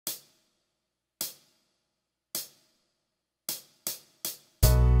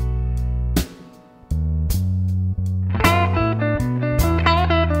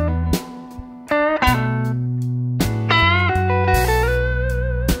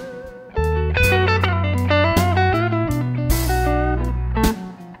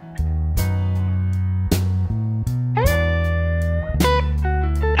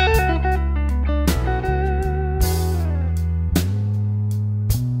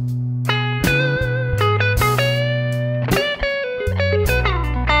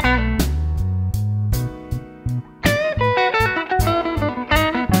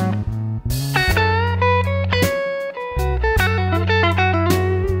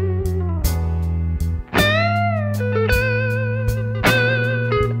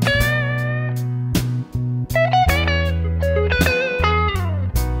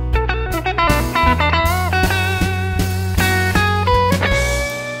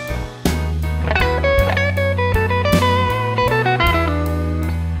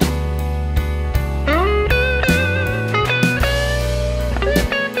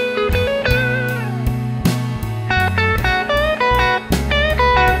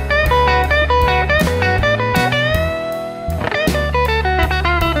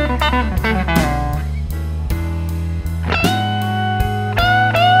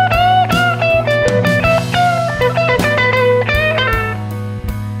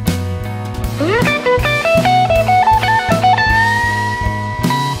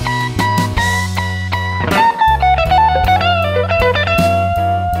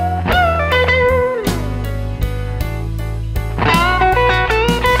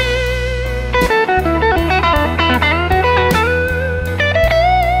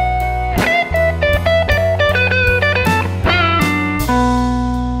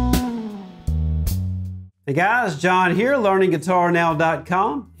Hi, it's John here,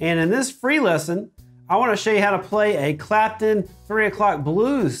 learningguitarnow.com, and in this free lesson, I want to show you how to play a Clapton 3 o'clock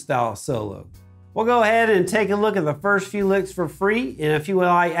blues style solo. We'll go ahead and take a look at the first few licks for free, and if you would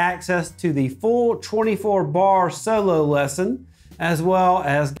like access to the full 24 bar solo lesson, as well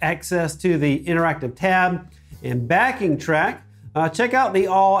as access to the interactive tab and backing track, check out the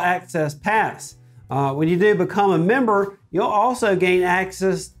All Access Pass. When you do become a member, you'll also gain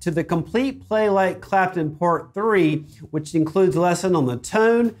access to the complete Play Like Clapton Part 3, which includes a lesson on the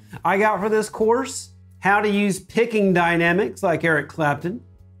tone I got for this course, how to use picking dynamics like Eric Clapton,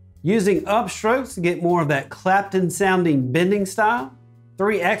 using upstrokes to get more of that Clapton sounding bending style,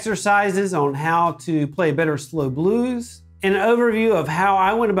 3 exercises on how to play better slow blues, and an overview of how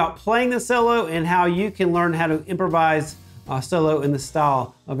I went about playing the solo and how you can learn how to improvise a solo in the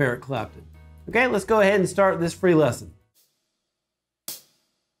style of Eric Clapton. Okay, let's go ahead and start this free lesson.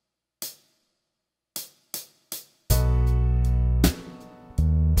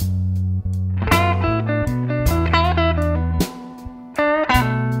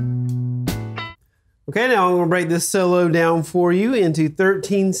 Okay, now I'm going to break this solo down for you into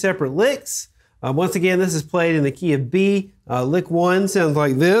 13 separate licks. Once again, this is played in the key of B. Lick 1 sounds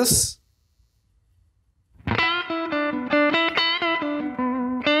like this.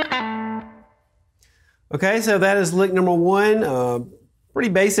 Okay, so that is lick number 1. Pretty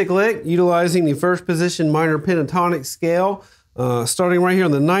basic lick, utilizing the first position minor pentatonic scale, starting right here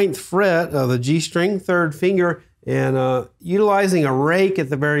on the 9th fret of the G string, 3rd finger, and utilizing a rake at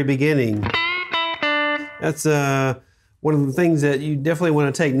the very beginning. That's one of the things that you definitely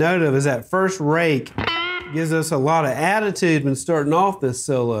want to take note of, is that first rake gives us a lot of attitude when starting off this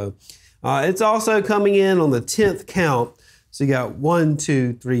solo. It's also coming in on the 10th count. So you got 1,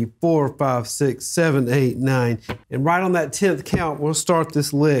 2, 3, 4, 5, 6, 7, 8, 9. And right on that 10th count, we'll start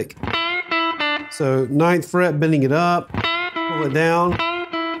this lick. So 9th fret, bending it up, pull it down.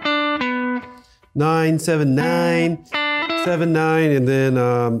 9, 7, 9, 7, 9, and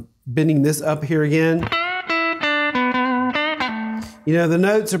then bending this up here again. You know, the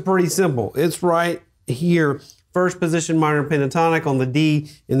notes are pretty simple. It's right here, first position minor pentatonic on the D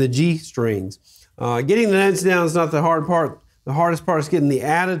and the G strings. Getting the notes down is not the hard part. The hardest part is getting the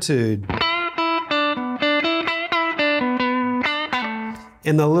attitude.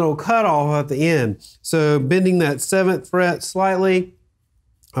 And the little cutoff at the end. So bending that 7th fret slightly,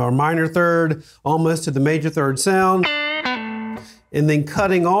 or minor third, almost to the major third sound, and then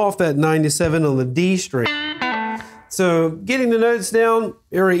cutting off that 9 to 7 on the D string. So getting the notes down,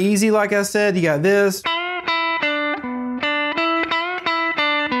 very easy, like I said. You got this.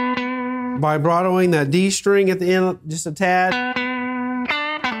 Vibratoing that D string at the end just a tad,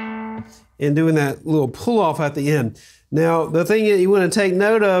 and doing that little pull off at the end. Now, the thing that you want to take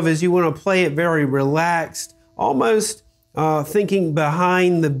note of is you want to play it very relaxed, almost thinking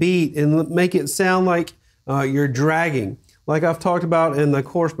behind the beat, and make it sound like you're dragging. Like I've talked about in the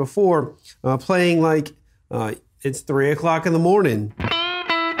course before, playing like it's 3 o'clock in the morning.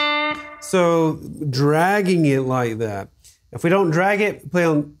 So dragging it like that. If we don't drag it, play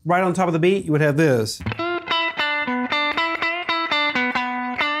right on top of the beat, you would have this.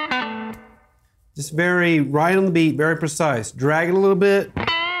 Just very right on the beat, very precise. Drag it a little bit.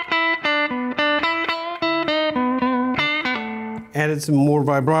 Added some more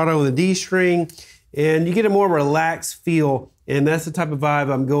vibrato on the D string, and you get a more relaxed feel, and that's the type of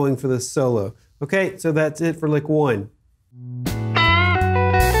vibe I'm going for this solo. Okay, so that's it for lick 1.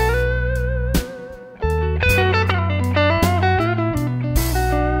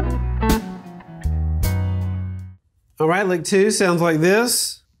 All right, lick 2 sounds like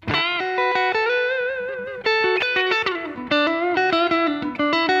this.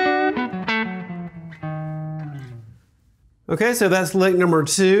 Okay, so that's lick number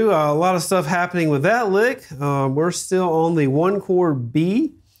 2. A lot of stuff happening with that lick. We're still on the 1 chord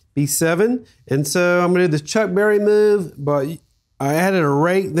B, B7. And so I'm gonna do this Chuck Berry move, but I added a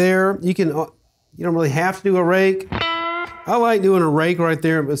rake there. You don't really have to do a rake. I like doing a rake right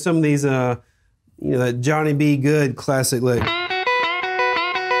there with some of these that Johnny B. Good classic lick. I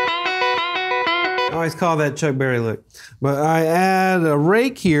always call that Chuck Berry lick. But I add a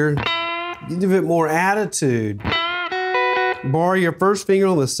rake here, give it more attitude. Bar your first finger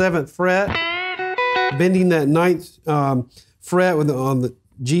on the 7th fret, bending that 9th fret on the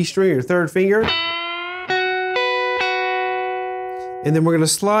G string, your 3rd finger. And then we're going to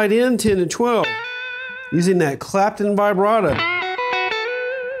slide in 10 and 12, using that Clapton vibrato.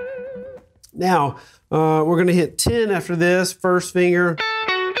 Now, we're going to hit 10 after this, first finger.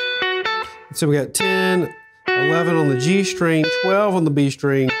 So we got 10, 11 on the G string, 12 on the B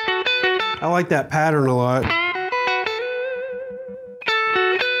string. I like that pattern a lot.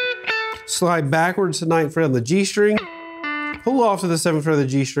 slide backwards to the 9th fret on the G string, pull off to the 7th fret of the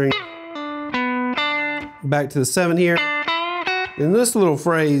G string, back to the 7 here. In this little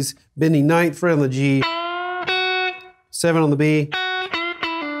phrase, bending 9th fret on the G, 7 on the B,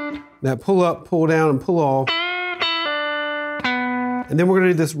 that pull up, pull down, and pull off. And then we're going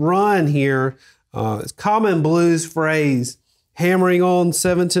to do this run here. It's a common blues phrase, hammering on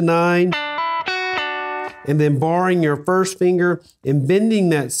 7 to 9, and then barring your first finger and bending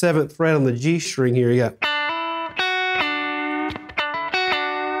that 7th fret on the G string here. You got.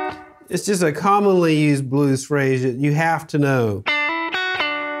 It's just a commonly used blues phrase that you have to know.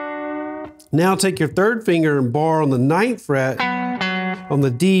 Now take your 3rd finger and bar on the 9th fret on the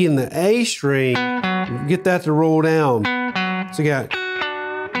D and the A string. Get that to roll down. So you got.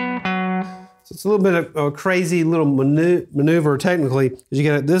 So it's a little bit of a crazy little maneuver technically, because you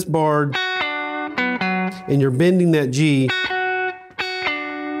got this barred and you're bending that G.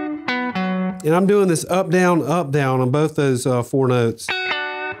 And I'm doing this up, down on both those 4 notes.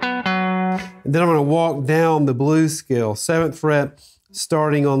 And then I'm going to walk down the blues scale, 7th fret,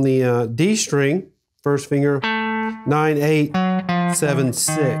 starting on the D string, 1st finger, 9, 8, 7,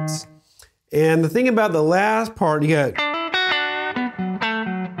 6. And the thing about the last part, you're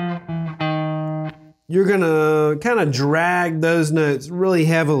going to kind of drag those notes really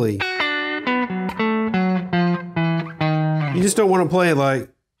heavily. You just don't want to play it like.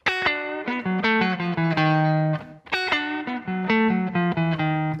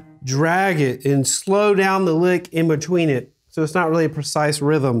 Drag it and slow down the lick in between it, so it's not really a precise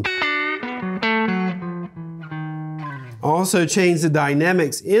rhythm. Also change the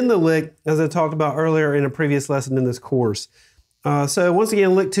dynamics in the lick, as I talked about earlier in a previous lesson in this course. So once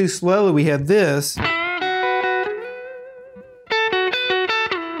again, lick 2 slowly, we have this.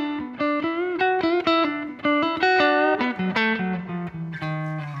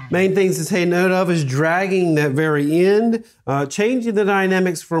 Main things to take note of is dragging that very end, changing the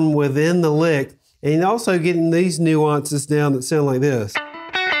dynamics from within the lick, and also getting these nuances down that sound like this.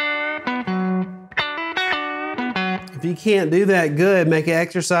 If you can't do that good, make an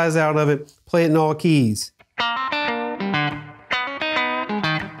exercise out of it, play it in all keys.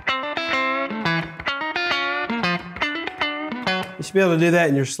 You should be able to do that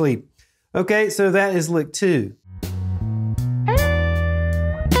in your sleep. Okay, so that is lick 2.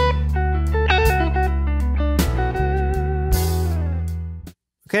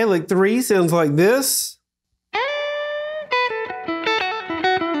 Okay, lick 3 sounds like this.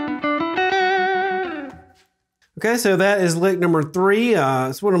 Okay, so that is lick number 3.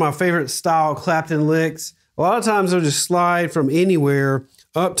 It's one of my favorite style Clapton licks. A lot of times they'll just slide from anywhere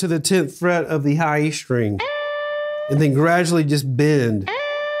up to the 10th fret of the high E string and then gradually just bend.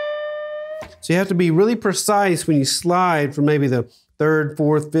 So you have to be really precise when you slide from maybe the 3rd,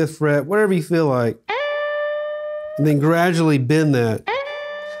 4th, 5th fret, whatever you feel like, and then gradually bend that.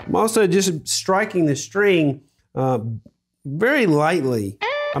 I'm also just striking the string very lightly.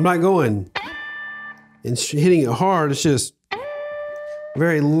 I'm not going and hitting it hard. It's just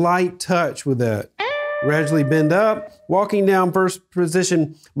very light touch with that. Gradually bend up, walking down 1st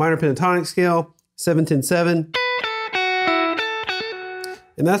position minor pentatonic scale, 7, 10, 7.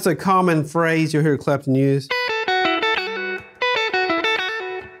 And that's a common phrase you'll hear Clapton use.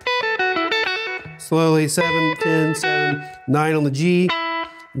 Slowly, 7, 10, 7, 9 on the G.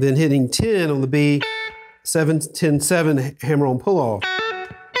 Then hitting 10 on the B, 7, 10, 7, hammer on pull off.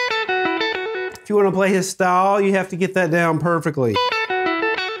 If you want to play his style, you have to get that down perfectly.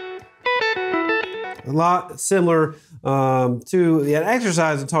 A lot similar to the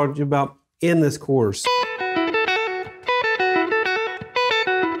exercise I talked to you about in this course.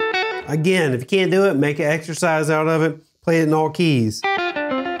 Again, if you can't do it, make an exercise out of it, play it in all keys.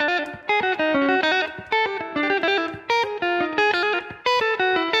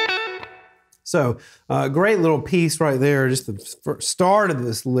 So, great little piece right there, just the start of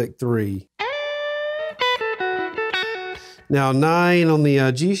this lick 3. Now 9 on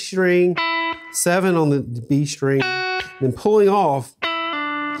the G string, 7 on the B string, then pulling off,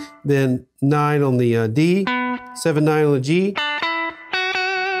 then 9 on the D, 7, 9 on the G,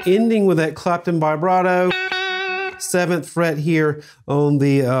 ending with that Clapton vibrato, 7th fret here on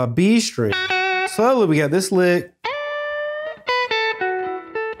the B string. Slowly we got this lick.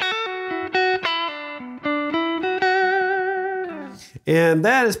 And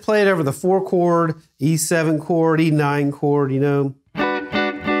that is played over the 4 chord, E7 chord, E9 chord, you know.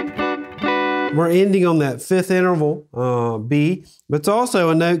 We're ending on that 5th interval, B, but it's also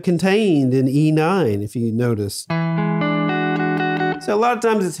a note contained in E9, if you notice. So a lot of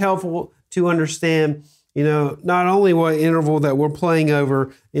times it's helpful to understand you know, not only what interval that we're playing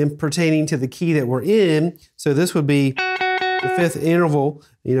over in pertaining to the key that we're in, so this would be the fifth interval,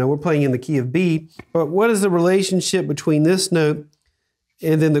 you know, we're playing in the key of B, but what is the relationship between this note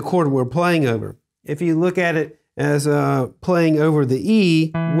and then the chord we're playing over? If you look at it as playing over the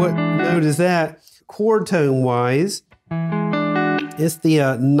E, what note is that? Chord tone wise, it's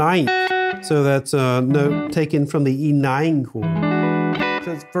the ninth. So that's a note taken from the E9 chord.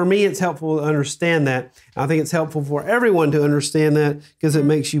 So for me, it's helpful to understand that. I think it's helpful for everyone to understand that because it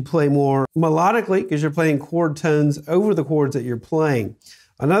makes you play more melodically because you're playing chord tones over the chords that you're playing.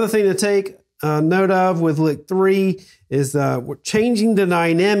 Another thing to take note of with lick 3 is we're changing the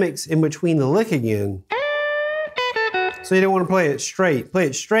dynamics in between the lick again. So you don't want to play it straight. Play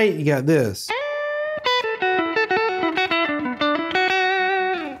it straight, you got this.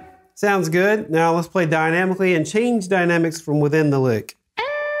 Sounds good. Now let's play dynamically and change dynamics from within the lick.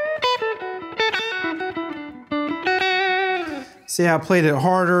 See how I played it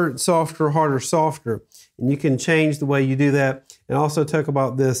harder, softer, harder, softer. And you can change the way you do that. And also talk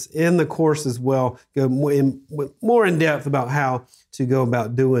about this in the course as well. Go more in depth about how to go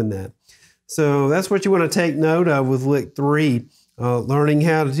about doing that. So that's what you want to take note of with lick 3. Learning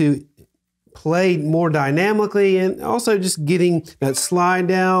how to play more dynamically and also just getting that slide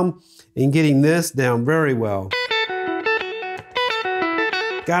down and getting this down very well.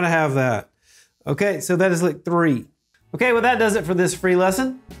 Gotta have that. Okay, so that is lick 3. Okay, well that does it for this free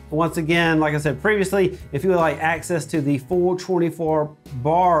lesson. Once again, like I said previously, if you would like access to the full 24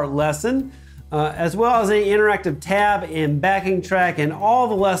 bar lesson, as well as an interactive tab and backing track and all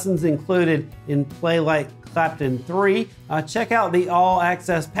the lessons included in Play Like Clapton 3, check out the All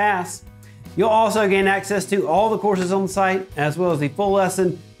Access Pass. You'll also gain access to all the courses on the site, as well as the full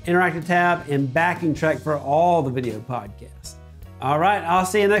lesson, interactive tab, and backing track for all the video podcasts. All right, I'll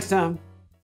see you next time.